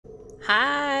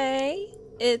Hi!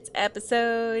 It's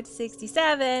episode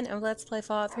 67 of Let's Play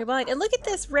Fallout 3 Blind. And look at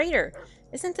this Raider!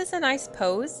 Isn't this a nice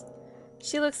pose?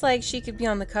 She looks like she could be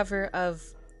on the cover of,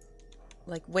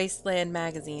 like, Wasteland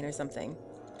magazine or something.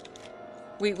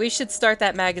 We should start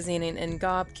that magazine and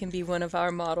Gob can be one of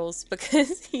our models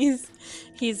because he's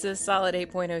a solid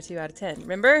 8.02 out of 10.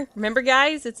 Remember? Remember,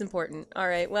 guys? It's important.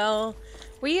 Alright, well,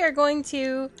 we are going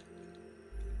to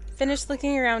finish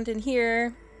looking around in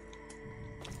here.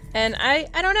 And I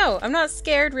don't know. I'm not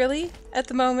scared, really, at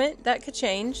the moment. That could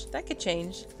change. That could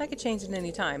change. That could change at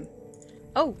any time.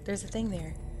 Oh, there's a thing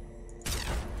there.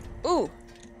 Ooh!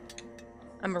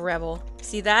 I'm a rebel.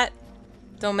 See that?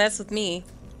 Don't mess with me.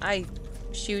 I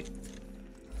shoot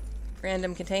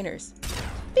random containers.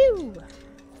 Pew!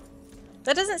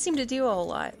 That doesn't seem to do a whole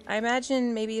lot. I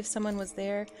imagine maybe if someone was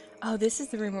there... Oh, this is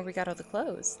the room where we got all the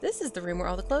clothes. This is the room where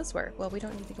all the clothes were. Well, we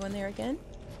don't need to go in there again.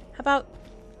 How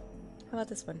about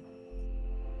this one?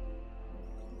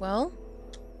 Well,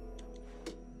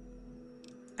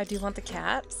 I do want the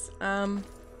caps. I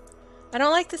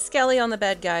don't like the skelly on the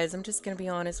bed, guys. I'm just gonna be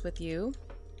honest with you.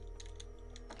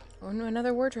 Oh no,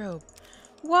 another wardrobe.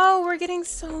 Whoa, we're getting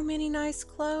so many nice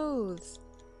clothes.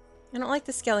 I don't like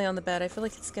the skelly on the bed. I feel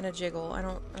like it's gonna jiggle. I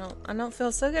don't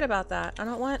feel so good about that. I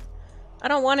don't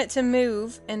want it to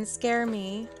move and scare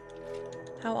me.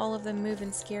 How all of them move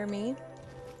and scare me.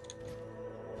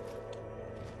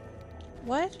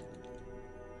 What?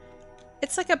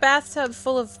 It's like a bathtub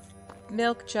full of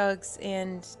milk jugs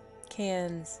and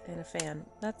cans and a fan.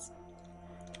 That's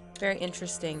very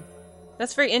interesting.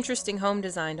 That's very interesting home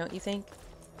design, don't you think?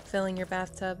 Filling your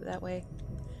bathtub that way.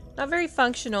 Not very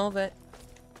functional, but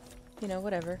you know,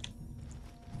 whatever.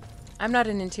 I'm not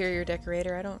an interior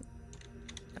decorator. I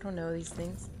don't know these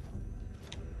things.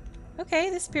 Okay,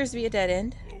 this appears to be a dead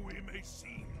end.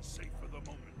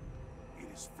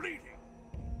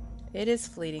 It is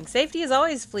fleeting. Safety is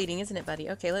always fleeting, isn't it, buddy?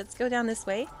 Okay, let's go down this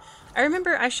way. I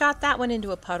remember I shot that one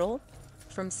into a puddle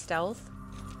from stealth.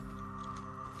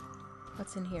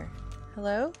 What's in here?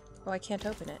 Hello? Oh, I can't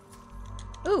open it.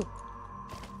 Ooh!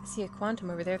 I see a quantum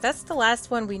over there. That's the last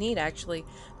one we need, actually.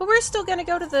 But we're still gonna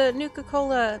go to the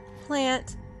Nuka-Cola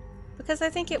plant because I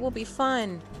think it will be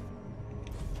fun.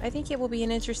 I think it will be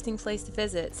an interesting place to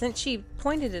visit since she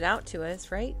pointed it out to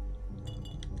us, right?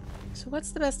 So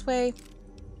what's the best way...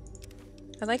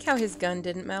 I like how his gun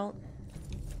didn't melt.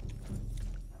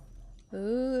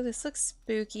 Ooh, this looks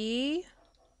spooky.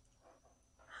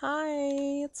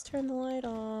 Hi, let's turn the light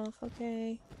off.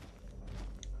 Okay.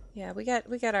 Yeah, we got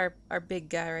our big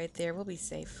guy right there. We'll be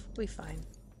safe. We'll be fine.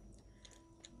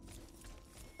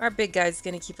 Our big guy's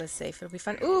gonna keep us safe. It'll be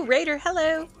fun. Ooh, Raider,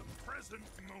 hello!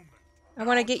 I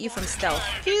want to get you from stealth.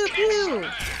 Pew pew!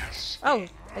 Oh,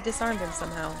 I disarmed him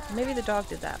somehow. Maybe the dog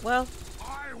did that. Well...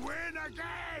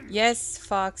 Yes,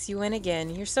 Fox, you win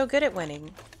again. You're so good at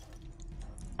winning.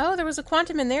 Oh, there was a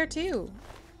quantum in there, too.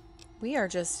 We are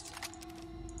just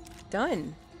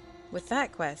done with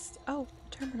that quest. Oh,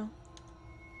 terminal.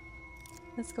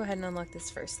 Let's go ahead and unlock this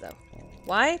first, though.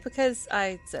 Why? Because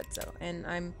I said so, and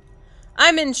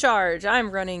I'm in charge. I'm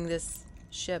running this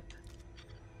ship.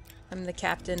 I'm the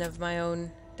captain of my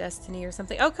own destiny or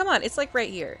something. Oh, come on. It's like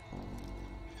right here.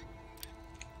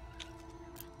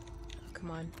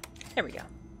 Come on. There we go.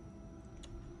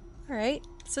 Alright,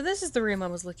 so this is the room I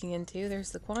was looking into.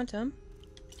 There's the quantum.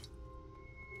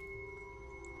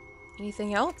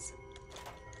 Anything else?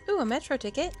 Ooh, a metro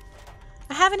ticket.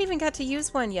 I haven't even got to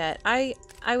use one yet. I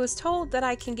was told that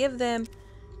I can give them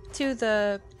to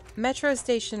the metro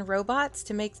station robots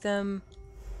to make them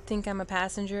think I'm a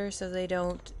passenger so they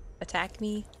don't attack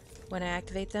me when I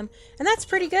activate them. And that's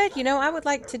pretty good, you know, I would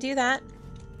like to do that.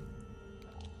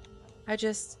 I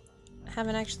just...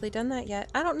 haven't actually done that yet.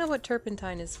 I don't know what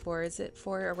turpentine is for. Is it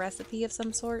for a recipe of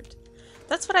some sort?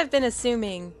 That's what I've been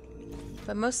assuming.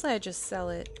 But mostly I just sell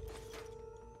it.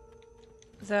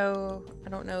 Though, I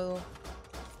don't know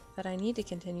that I need to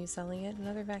continue selling it.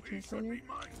 Another vacuum cleaner.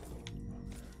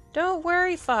 Don't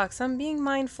worry, Fox. I'm being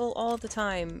mindful all the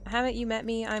time. Haven't you met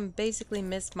me? I'm basically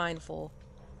Miss Mindful.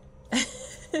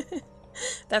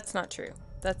 That's not true.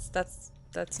 That's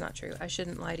not true. I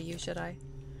shouldn't lie to you, should I?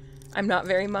 I'm not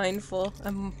very mindful.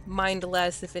 I'm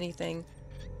mindless, if anything.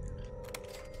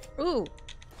 Ooh!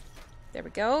 There we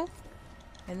go.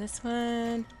 And this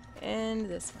one. And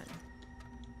this one.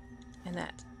 And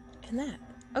that. And that.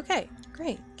 Okay,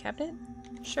 great. Cabinet?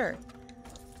 Sure.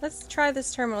 Let's try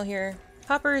this terminal here.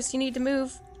 Poppers, you need to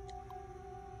move.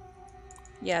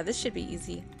 Yeah, this should be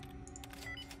easy.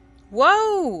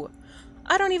 Whoa!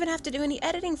 I don't even have to do any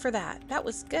editing for that. That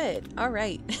was good.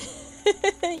 Alright.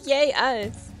 Yay,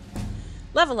 us.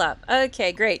 Level up.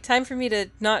 Okay, great. Time for me to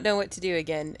not know what to do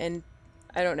again. And,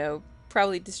 I don't know,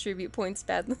 probably distribute points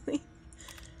badly.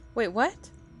 Wait, what?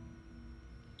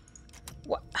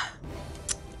 What?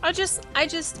 I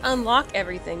just unlock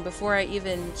everything before I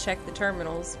even check the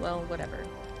terminals. Well, whatever.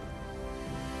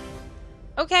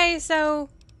 Okay, so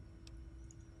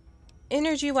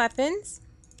energy weapons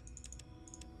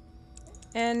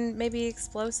and maybe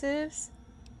explosives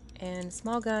and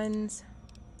small guns.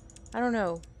 I don't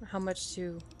know how much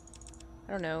to...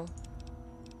 I don't know.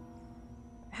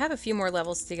 I have a few more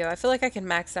levels to go. I feel like I can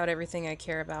max out everything I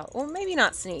care about. Well, maybe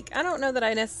not sneak. I don't know that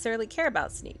I necessarily care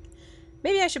about sneak.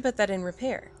 Maybe I should put that in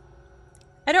repair.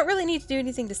 I don't really need to do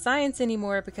anything to science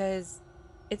anymore because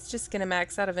it's just going to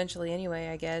max out eventually anyway,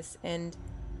 I guess. And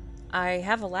I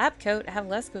have a lab coat. I have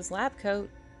Lesko's lab coat,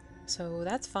 so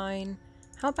that's fine.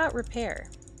 How about repair?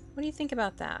 What do you think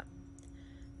about that?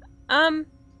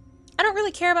 I don't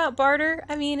really care about barter.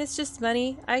 I mean, it's just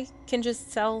money. I can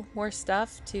just sell more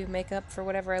stuff to make up for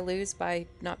whatever I lose by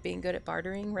not being good at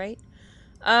bartering, right?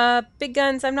 Big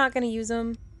guns, I'm not going to use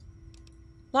them.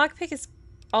 Lockpick is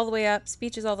all the way up.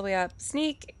 Speech is all the way up.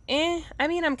 Sneak, I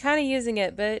mean, I'm kind of using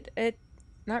it, but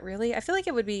not really. I feel like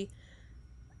it would be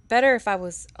better if I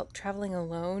was traveling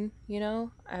alone, you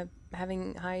know?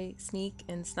 Having high sneak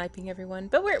and sniping everyone.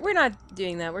 But we're not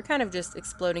doing that. We're kind of just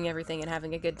exploding everything and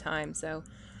having a good time, so...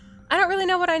 I don't really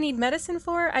know what I need medicine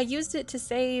for. I used it to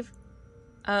save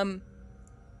Time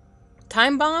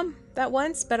Bomb that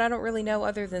once, but I don't really know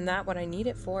other than that what I need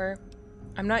it for.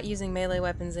 I'm not using melee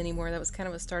weapons anymore. That was kind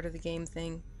of a start of the game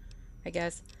thing, I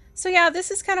guess. So yeah,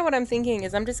 this is kind of what I'm thinking,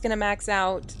 is I'm just going to max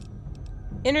out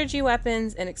energy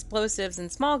weapons and explosives and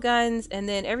small guns, and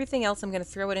then everything else I'm going to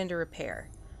throw it into repair.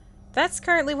 That's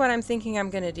currently what I'm thinking I'm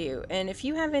going to do. And if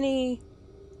you have any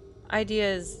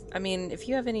ideas, I mean, if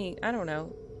you have any, I don't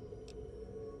know,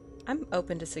 I'm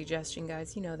open to suggestion,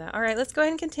 guys. You know that. Alright, let's go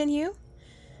ahead and continue.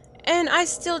 And I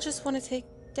still just want to take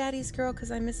Daddy's girl because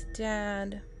I miss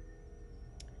Dad.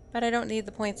 But I don't need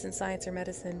the points in science or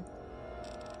medicine.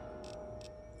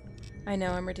 I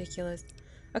know, I'm ridiculous.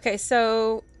 Okay,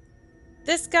 so...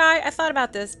 this guy, I thought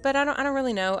about this, but I don't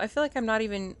really know. I feel like I'm not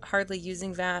even hardly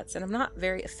using VATS, and I'm not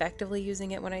very effectively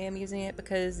using it when I am using it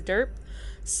because derp.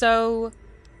 So,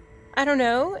 I don't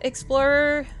know.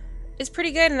 Explorer is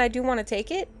pretty good, and I do want to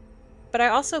take it. But I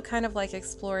also kind of like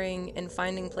exploring and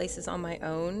finding places on my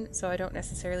own, so I don't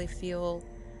necessarily feel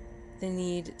the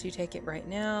need to take it right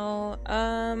now.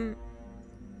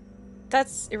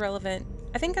 That's irrelevant.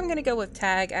 I think I'm gonna go with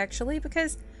tag, actually,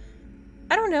 because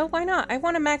I don't know, why not? I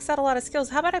want to max out a lot of skills.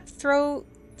 How about I throw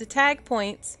the tag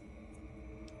points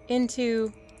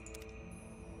into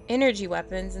energy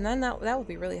weapons, and then that will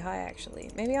be really high, actually.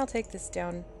 Maybe I'll take this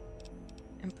down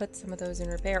and put some of those in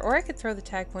repair. Or I could throw the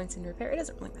tag points in repair. It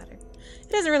doesn't really matter. It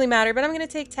doesn't really matter, but I'm going to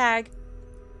take tag,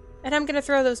 and I'm going to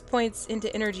throw those points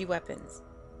into energy weapons.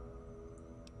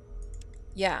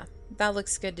 Yeah, that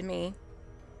looks good to me.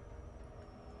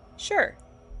 Sure.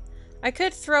 I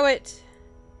could throw it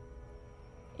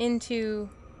into...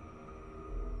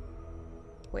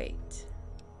 wait.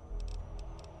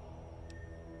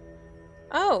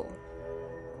 Oh.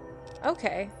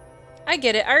 Okay. I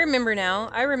get it. I remember now.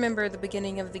 I remember the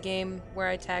beginning of the game where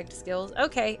I tagged skills.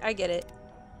 Okay, I get it.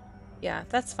 Yeah,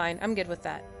 that's fine. I'm good with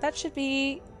that. That should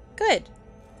be good.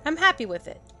 I'm happy with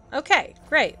it. Okay,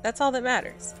 great. That's all that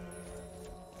matters.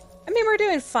 I mean, we're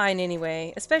doing fine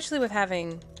anyway, especially with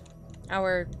having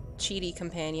our cheaty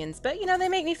companions. But, you know, they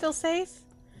make me feel safe.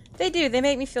 They do. They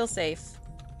make me feel safe.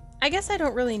 I guess I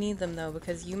don't really need them, though,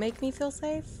 because you make me feel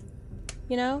safe.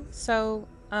 You know? So,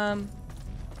 I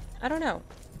don't know.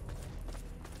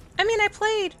 I mean, I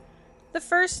played the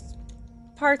first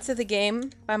parts of the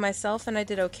game by myself, and I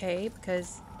did okay,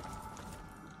 because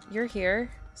you're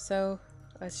here. So,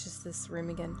 it's just this room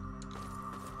again.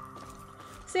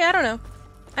 See, I don't know.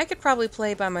 I could probably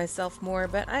play by myself more,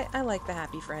 but I like the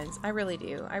happy friends. I really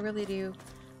do. I really do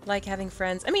like having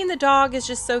friends. I mean, the dog is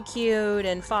just so cute,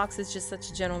 and Fox is just such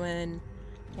a gentleman,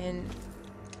 and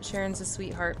Sharon's a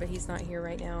sweetheart, but he's not here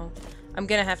right now. I'm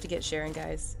gonna have to get Sharon,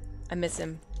 guys. I miss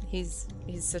him. He's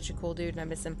such a cool dude, and I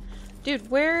miss him. Dude,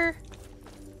 where...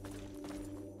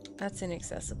 That's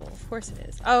inaccessible. Of course it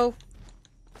is. Oh,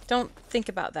 don't think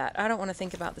about that. I don't want to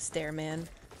think about the Stairman.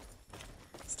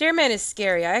 Stairman is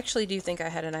scary. I actually do think I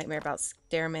had a nightmare about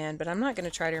Stairman, but I'm not going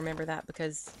to try to remember that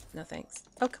because no thanks.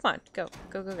 Oh, come on. Go.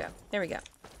 Go, go, go. There we go.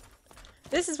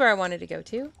 This is where I wanted to go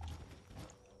to.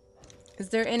 Is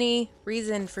there any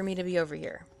reason for me to be over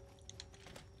here?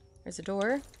 There's a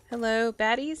door. Hello,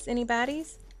 baddies? Any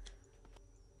baddies?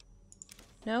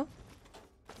 No?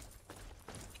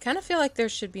 I kind of feel like there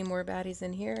should be more baddies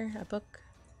in here. A book.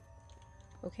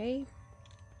 Okay.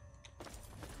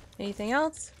 Anything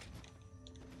else?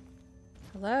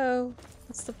 Hello?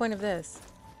 What's the point of this?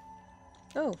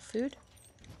 Oh, food?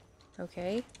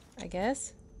 Okay, I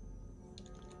guess.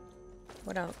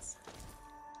 What else?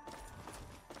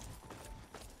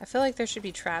 I feel like there should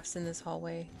be traps in this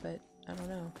hallway, but I don't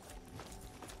know.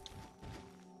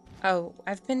 Oh,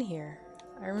 I've been here.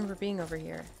 I remember being over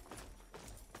here.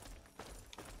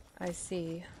 I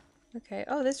see. Okay.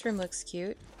 Oh, this room looks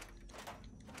cute.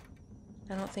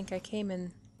 I don't think I came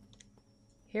in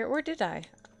here. Or did I?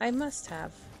 I must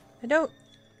have. I don't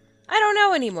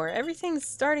know anymore. Everything's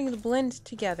starting to blend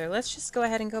together. Let's just go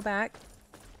ahead and go back.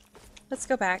 Let's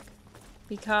go back.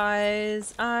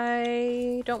 Because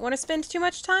I don't want to spend too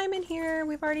much time in here.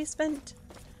 We've already spent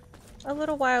a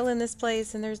little while in this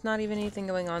place and there's not even anything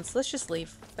going on. So let's just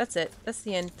leave. That's it. That's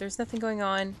the end. There's nothing going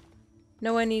on.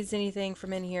 No one needs anything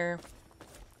from in here.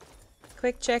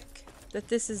 Quick check that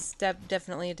this is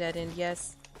definitely a dead end.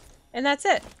 Yes. And that's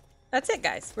it. That's it,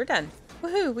 guys. We're done.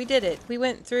 Woohoo! We did it. We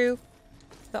went through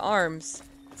the arms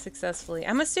successfully.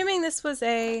 I'm assuming this was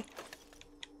a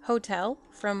hotel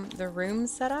from the room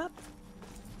setup.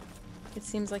 It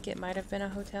seems like it might have been a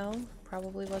hotel.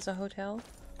 Probably was a hotel.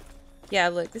 Yeah,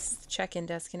 look, this is the check-in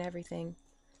desk and everything.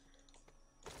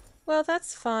 Well,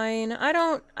 that's fine. I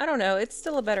don't know. It's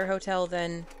still a better hotel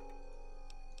than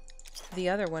the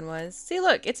other one was. See,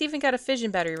 look, it's even got a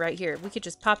fission battery right here. We could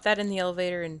just pop that in the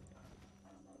elevator and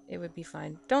it would be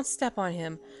fine. Don't step on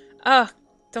him. Ugh,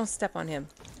 don't step on him.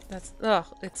 That's, ugh,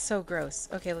 it's so gross.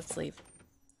 Okay, let's leave.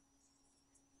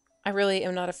 I really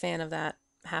am not a fan of that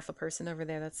half a person over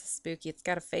there. That's spooky. It's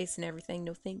got a face and everything.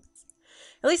 No thanks.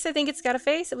 At least I think it's got a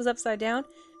face. It was upside down.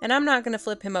 And I'm not going to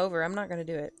flip him over. I'm not going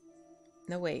to do it.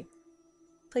 No way.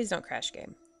 Please don't crash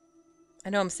game. I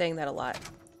know I'm saying that a lot.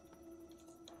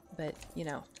 But, you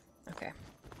know. Okay.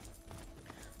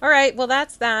 Alright, well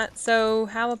that's that. So,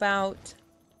 how about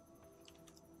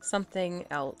something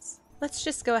else? Let's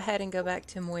just go ahead and go back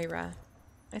to Moira.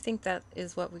 I think that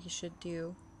is what we should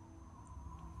do.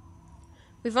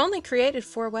 We've only created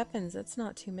 4 weapons. That's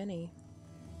not too many.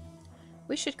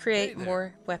 We should create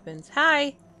more weapons.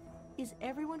 Hi! Is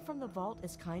everyone from the vault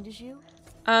as kind as you?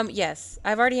 Yes.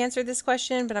 I've already answered this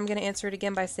question, but I'm going to answer it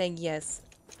again by saying yes.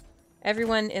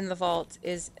 Everyone in the vault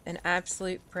is an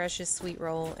absolute precious sweet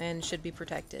roll and should be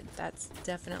protected. That's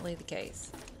definitely the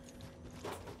case.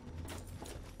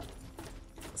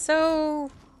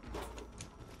 So,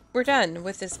 we're done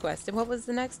with this quest. And what was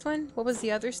the next one? What was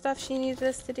the other stuff she needed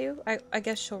us to do? I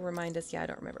guess she'll remind us. Yeah, I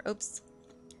don't remember. Oops.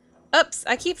 Oops!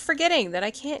 I keep forgetting that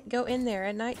I can't go in there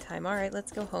at nighttime. Alright,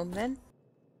 let's go home then.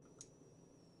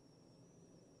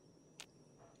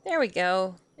 There we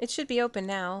go. It should be open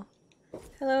now.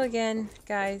 Hello again,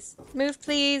 guys. Move,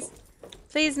 please.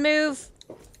 Please move.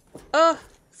 Oh,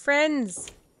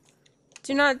 friends.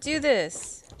 Do not do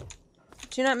this.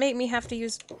 Do not make me have to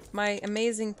use my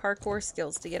amazing parkour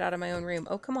skills to get out of my own room.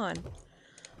 Oh, come on.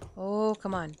 Oh,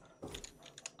 come on.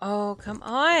 Oh, come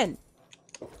on.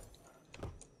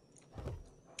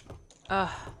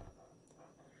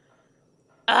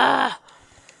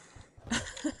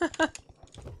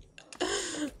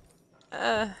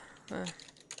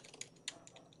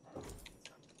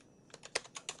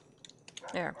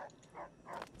 There.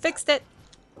 Fixed it.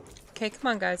 Okay,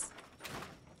 come on, guys.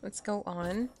 Let's go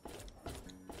on.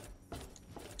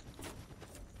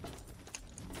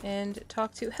 And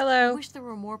talk to... Hello. I wish there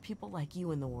were more people like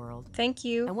you in the world. Thank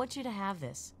you. I want you to have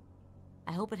this.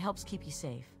 I hope it helps keep you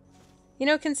safe. You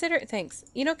know, thanks.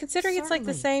 You know, considering it's like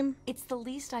the same... It's the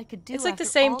least I could do. It's like the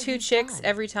same 2 chicks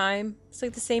every time. It's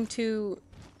like the same 2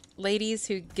 ladies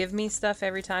who give me stuff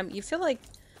every time. You feel like...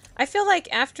 I feel like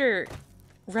after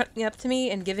running up to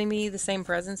me and giving me the same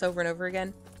presents over and over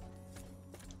again.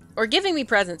 Or giving me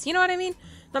presents, you know what I mean?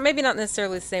 Maybe not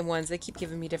necessarily the same ones. They keep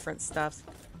giving me different stuff.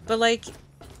 But like...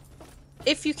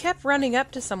 if you kept running up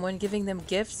to someone, giving them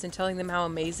gifts and telling them how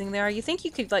amazing they are, you think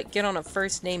you could, like, get on a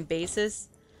first name basis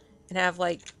and have,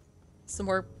 like, some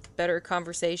more better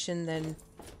conversation than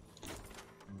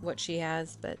what she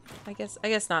has, but I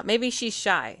guess not. Maybe she's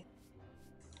shy.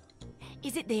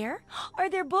 Is it there? Are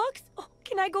there books? Oh,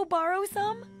 can I go borrow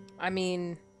some? I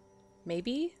mean,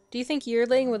 maybe? Do you think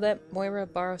Yearling would let Moira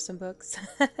borrow some books?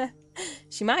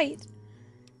 She might.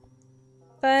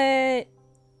 But...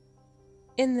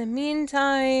 in the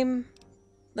meantime,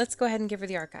 let's go ahead and give her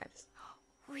the archives.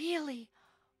 Really?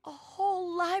 A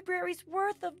whole library's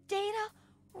worth of data?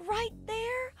 Right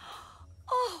there?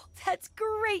 Oh, that's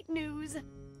great news.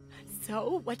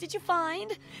 So, what did you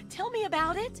find? Tell me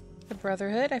about it. The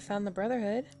Brotherhood. I found the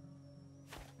Brotherhood.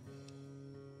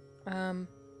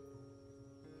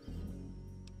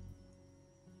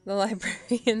 The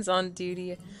librarian's on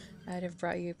duty. I'd have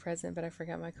brought you a present, but I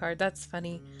forgot my card. That's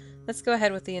funny. Let's go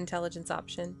ahead with the intelligence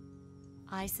option.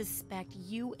 I suspect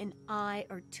you and I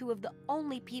are two of the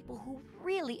only people who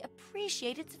really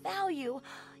appreciate its value.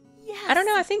 Yes. I don't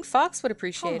know. I think Fox would Oh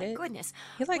appreciate my it. goodness.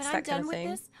 He likes When that I'm kind done of with thing.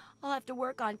 this, I'll have to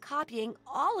work on copying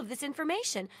all of this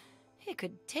information. It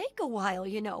could take a while,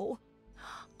 you know.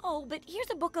 Oh, but here's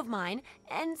a book of mine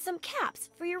and some caps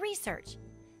for your research.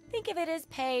 Think of it as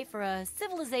pay for a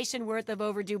civilization worth of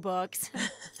overdue books.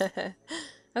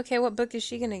 Okay, what book is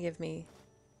she going to give me?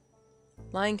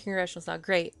 Lying Congressional's not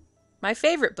great. My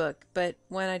favorite book, but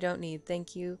one I don't need.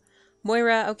 Thank you.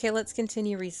 Moira, okay, let's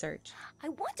continue research. I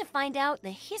want to find out the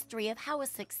history of how a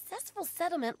successful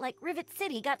settlement like Rivet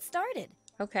City got started.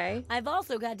 Okay. I've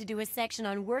also got to do a section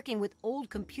on working with old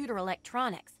computer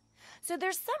electronics. So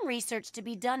there's some research to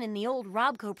be done in the old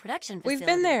Robco production facility. We've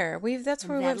been there. That's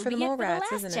where we went for the mole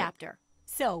rats, last isn't it? chapter.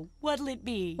 So, what'll it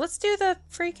be? Let's do the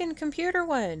freaking computer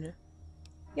one.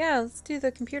 Yeah, let's do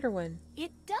the computer one.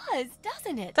 It does,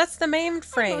 doesn't it? That's the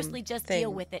mainframe I mostly just thing.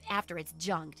 deal with it after it's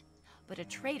junked. But a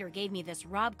trader gave me this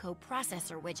Robco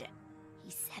processor widget.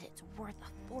 He said it's worth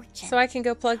a fortune. So I can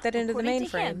go plug that into the According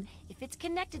to mainframe. him, if it's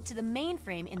connected to the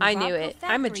mainframe in the I knew Robco it.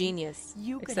 I'm a factory, genius.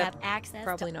 you could Except have access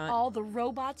probably to not. all the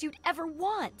robots you'd ever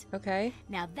want. Okay.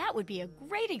 Now that would be a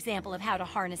great example of how to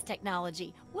harness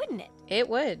technology, wouldn't it? It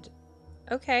would.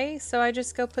 Okay, so I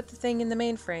just go put the thing in the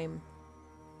mainframe.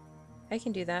 I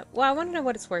can do that. Well, I want to know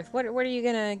what it's worth. What are you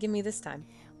gonna give me this time?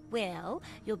 Well,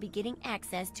 you'll be getting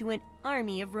access to an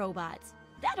army of robots.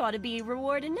 That ought to be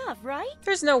reward enough, right?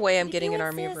 There's no way I'm If getting you an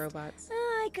army of insist, robots.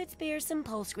 I could spare some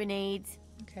pulse grenades.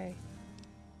 Okay.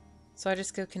 So I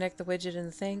just go connect the widget in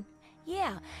the thing?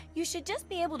 Yeah, you should just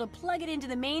be able to plug it into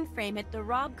the mainframe at the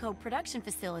Robco production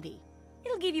facility.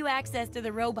 It'll give you access to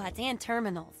the robots and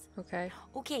terminals. Okay.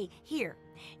 Okay, here.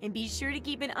 And be sure to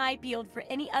keep an eye peeled for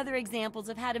any other examples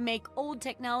of how to make old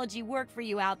technology work for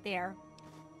you out there.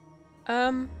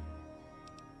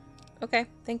 Okay,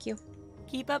 thank you.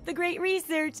 Keep up the great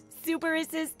research, super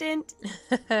assistant.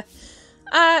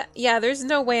 Yeah, there's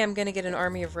no way I'm gonna get an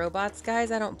army of robots,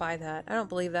 guys. I don't buy that. I don't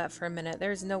believe that for a minute.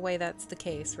 There's no way that's the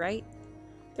case, right?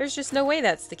 There's just no way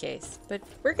that's the case. But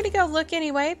we're gonna go look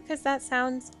anyway, because that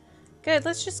sounds good.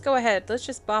 Let's just go ahead. Let's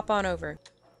just bop on over.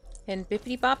 And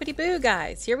bippity-boppity boo,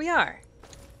 guys. Here we are.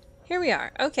 Here we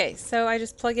are. Okay, so I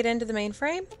just plug it into the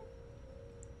mainframe.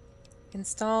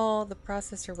 Install the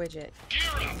processor widget.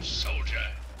 Gear up, soldier.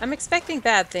 I'm expecting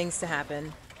bad things to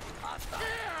happen.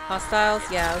 Hostiles?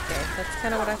 Yeah, okay. That's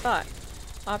kind of what I thought.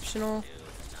 Optional.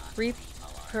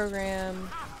 Reprogram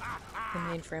the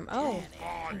mainframe. Oh,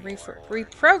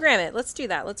 reprogram it. Let's do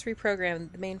that. Let's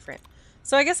reprogram the mainframe.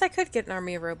 So I guess I could get an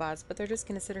army of robots, but they're just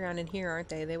going to sit around in here, aren't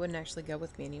they? They wouldn't actually go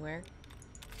with me anywhere.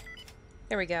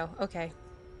 There we go. Okay.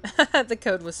 The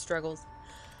code was struggles.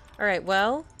 Alright,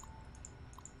 well.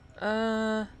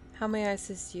 How may I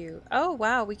assist you? Oh,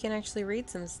 wow, we can actually read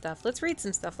some stuff. Let's read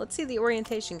some stuff. Let's see the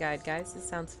orientation guide, guys. This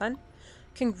sounds fun.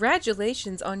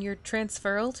 Congratulations on your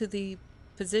transferal to the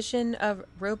position of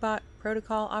Robot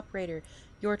Protocol Operator.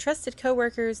 Your trusted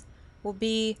coworkers will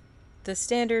be the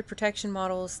standard protection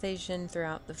model stationed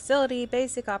throughout the facility.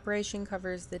 Basic operation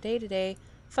covers the day-to-day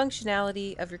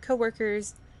functionality of your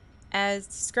coworkers as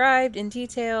described in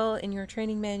detail in your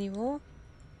training manual.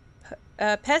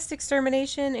 Pest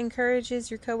extermination encourages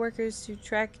your coworkers to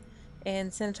track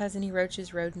and sanitize any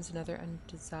roaches, rodents, and other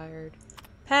undesired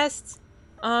pests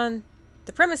on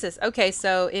the premises. Okay,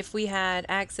 so if we had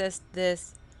accessed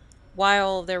this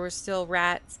while there were still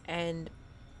rats and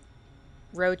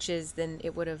roaches, then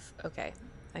it would have... Okay,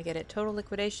 I get it. Total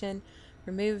liquidation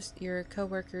removes your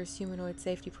coworkers' humanoid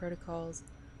safety protocols.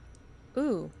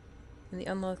 Ooh, in the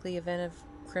unlikely event of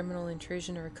criminal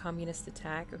intrusion or a communist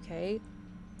attack. Okay.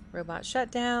 Robot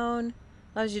shutdown.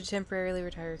 Allows you to temporarily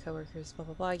retire your coworkers. Blah,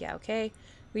 blah, blah. Yeah, okay.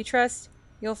 We trust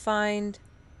you'll find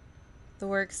the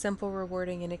work simple,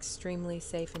 rewarding, and extremely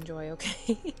safe. Enjoy,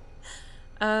 okay?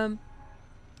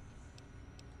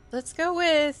 Let's go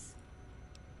with...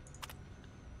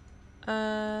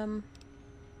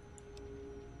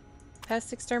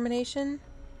 pest extermination.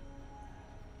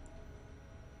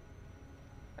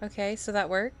 Okay, so that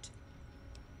worked.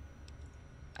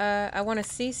 I want to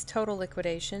cease total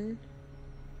liquidation.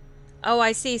 Oh,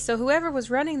 I see. So whoever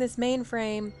was running this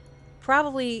mainframe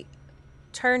probably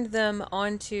turned them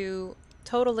onto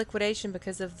total liquidation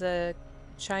because of the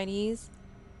Chinese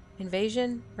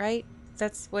invasion, right?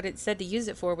 That's what it said to use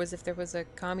it for, was if there was a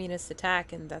communist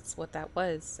attack, and that's what that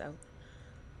was, so.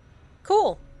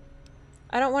 Cool.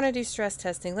 I don't want to do stress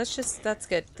testing. Let's just, that's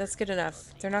good. That's good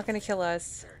enough. They're not going to kill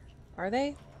us. Are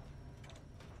they?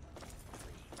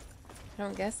 I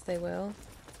don't guess they will.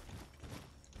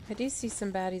 I do see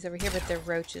some baddies over here, but they're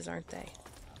roaches, aren't they?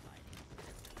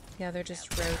 Yeah, they're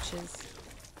just roaches.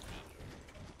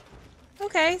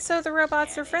 Okay, so the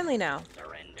robots are friendly now.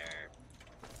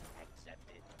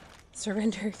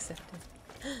 Surrender accepted.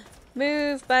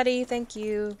 Move, buddy. Thank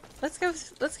you. Let's go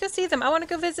see them. I want to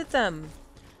go visit them.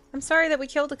 I'm sorry that we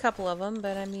killed a couple of them,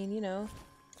 but I mean, you know,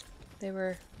 they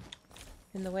were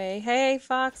in the way. Hey,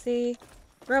 Foxy.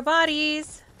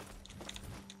 Roboties.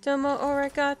 Domo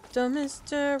arigato,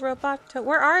 Mr. Roboto.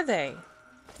 Where are they?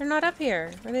 They're not up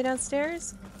here. Are they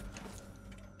downstairs?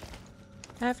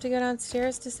 I have to go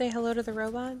downstairs to say hello to the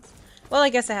robots? Well, I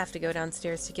guess I have to go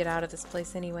downstairs to get out of this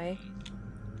place anyway.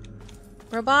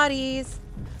 Roboties.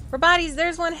 Roboties,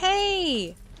 there's one.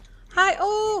 Hey! Hi.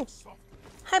 Oh!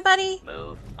 Hi, buddy.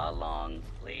 Move along,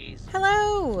 please.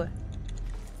 Hello!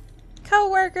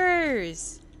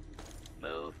 Co-workers!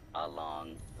 Move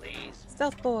along, please.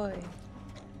 Stealth boy.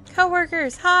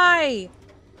 Co-workers, hi!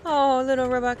 Oh, little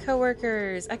robot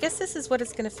co-workers. I guess this is what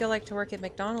it's gonna feel like to work at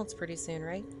McDonald's pretty soon,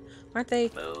 right? Aren't they?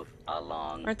 Move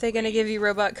along. Aren't they gonna give you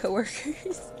robot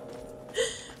co-workers?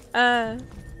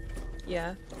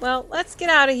 Yeah. Well, let's get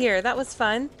out of here. That was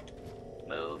fun.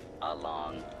 Move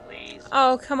along, please.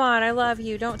 Oh, come on. I love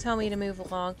you. Don't tell me to move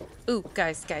along. Ooh,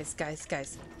 guys.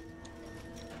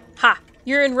 Ha!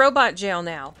 You're in robot jail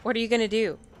now. What are you gonna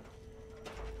do?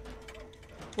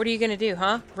 What are you gonna do,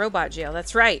 huh? Robot jail.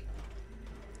 That's right.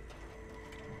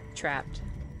 Trapped.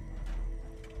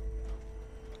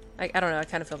 I don't know. I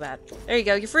kind of feel bad. There you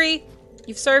go. You're free.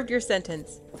 You've served your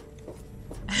sentence.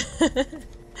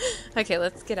 Okay,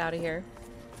 let's get out of here.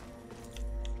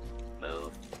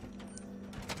 Move.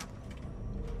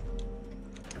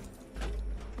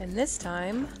 And this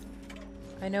time,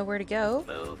 I know where to go.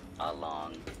 Move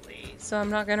along, please. So I'm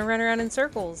not gonna run around in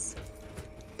circles.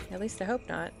 At least I hope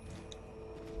not.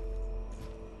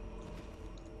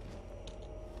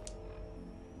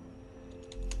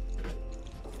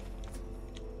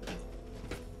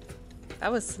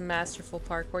 That was some masterful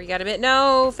parkour. You got a bit?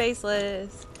 No,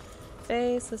 faceless.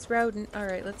 Faceless rodent.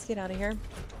 Alright, let's get out of here.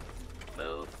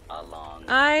 Move along.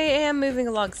 I am moving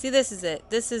along. See, this is it.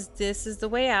 This is the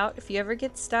way out. If you ever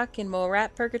get stuck in mole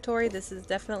rat purgatory, this is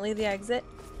definitely the exit.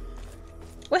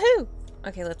 Woohoo!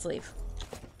 Okay, let's leave.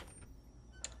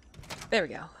 There we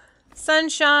go.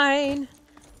 Sunshine!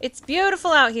 It's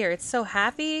beautiful out here. It's so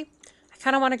happy. I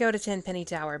kind of want to go to Tenpenny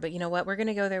Tower, but you know what? We're going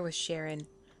to go there with Sharon.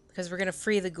 Because we're going to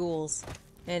free the ghouls.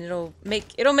 And it'll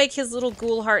make his little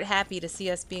ghoul heart happy to see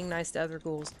us being nice to other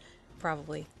ghouls.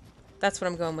 Probably. That's what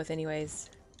I'm going with anyways.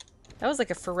 That was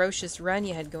like a ferocious run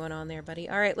you had going on there, buddy.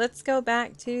 Alright, let's go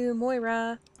back to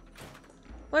Moira.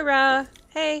 Moira!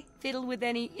 Hey! Fiddled with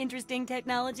any interesting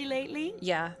technology lately?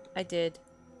 Yeah, I did.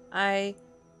 I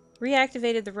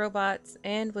reactivated the robots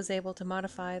and was able to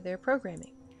modify their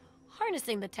programming.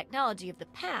 Harnessing the technology of the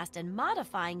past and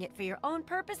modifying it for your own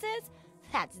purposes?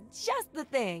 That's just the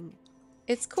thing.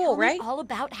 It's cool, right? Tell me all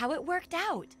about how it worked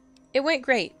out. It went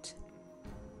great.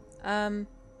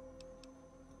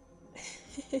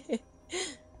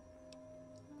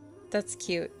 That's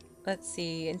cute. Let's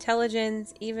see.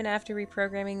 Intelligence. Even after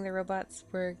reprogramming the robots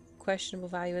were questionable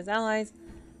value as allies,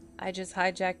 I just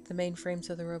hijacked the mainframe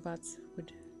so the robots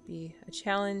would be a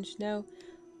challenge. No.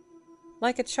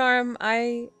 Like a charm,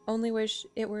 I only wish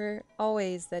it were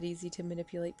always that easy to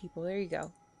manipulate people. There you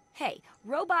go. Hey,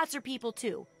 robots are people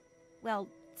too. Well,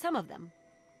 some of them.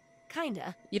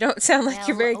 Kinda. You don't sound like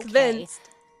you're very convinced.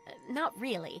 Not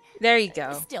really. There you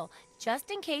go. Still,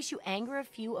 just in case you anger a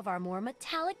few of our more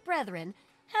metallic brethren,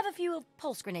 have a few of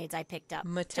pulse grenades I picked up.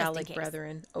 Metallic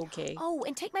brethren. Okay. Oh,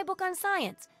 and take my book on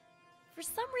science. For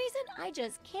some reason, I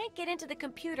just can't get into the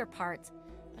computer parts,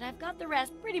 but I've got the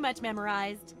rest pretty much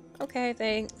memorized. Okay,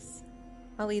 thanks.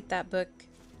 I'll eat that book.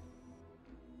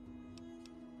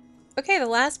 Okay, the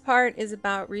last part is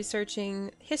about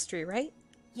researching history, right?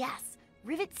 Yes,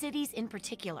 Rivet Cities in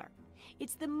particular.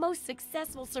 It's the most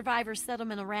successful survivor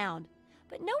settlement around,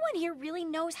 but no one here really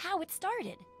knows how it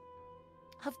started.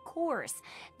 Of course,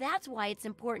 that's why it's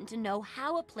important to know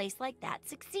how a place like that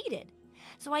succeeded.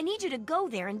 So I need you to go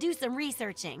there and do some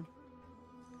researching.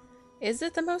 Is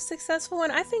it the most successful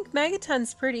one? I think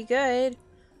Megaton's pretty good.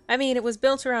 I mean, it was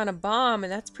built around a bomb,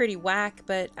 and that's pretty whack,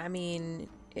 but I mean,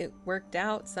 it worked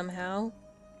out somehow.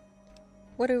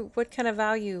 What kind of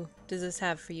value does this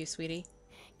have for you, sweetie?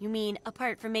 You mean,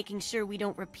 apart from making sure we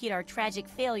don't repeat our tragic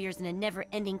failures in a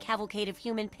never-ending cavalcade of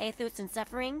human pathos and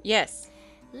suffering? Yes.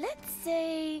 Let's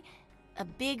say a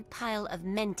big pile of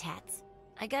Mentats.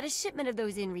 I got a shipment of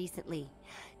those in recently.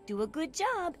 Do a good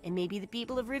job, and maybe the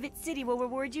people of Rivet City will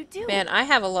reward you too. Man, I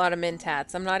have a lot of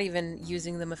Mentats. I'm not even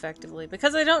using them effectively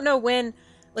because I don't know when.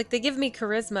 Like, they give me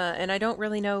charisma, and I don't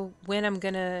really know when I'm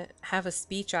gonna have a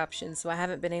speech option, so I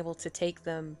haven't been able to take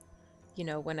them, you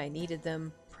know, when I needed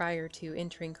them prior to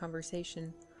entering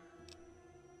conversation.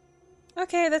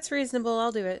 Okay, that's reasonable.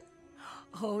 I'll do it.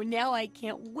 Oh, now I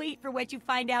can't wait for what you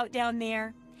find out down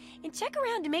there. And check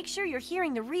around to make sure you're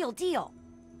hearing the real deal.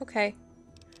 Okay.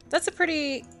 That's a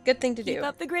pretty good thing to do. Keep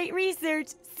up the great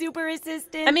research, Super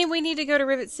Assistant. I mean, we need to go to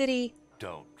Rivet City.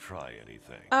 Don't try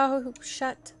anything. Oh,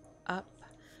 shut up.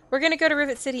 We're gonna go to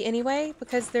Rivet City anyway,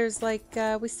 because there's like,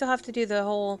 we still have to do the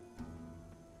whole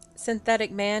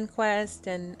synthetic man quest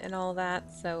and all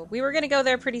that, so we were gonna go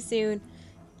there pretty soon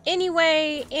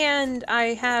anyway, and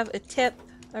I have a tip,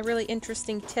 a really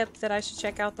interesting tip that I should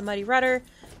check out the Muddy Rudder,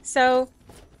 so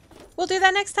we'll do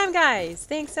that next time, guys.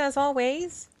 Thanks as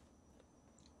always,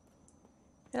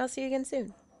 and I'll see you again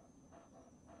soon.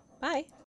 Bye.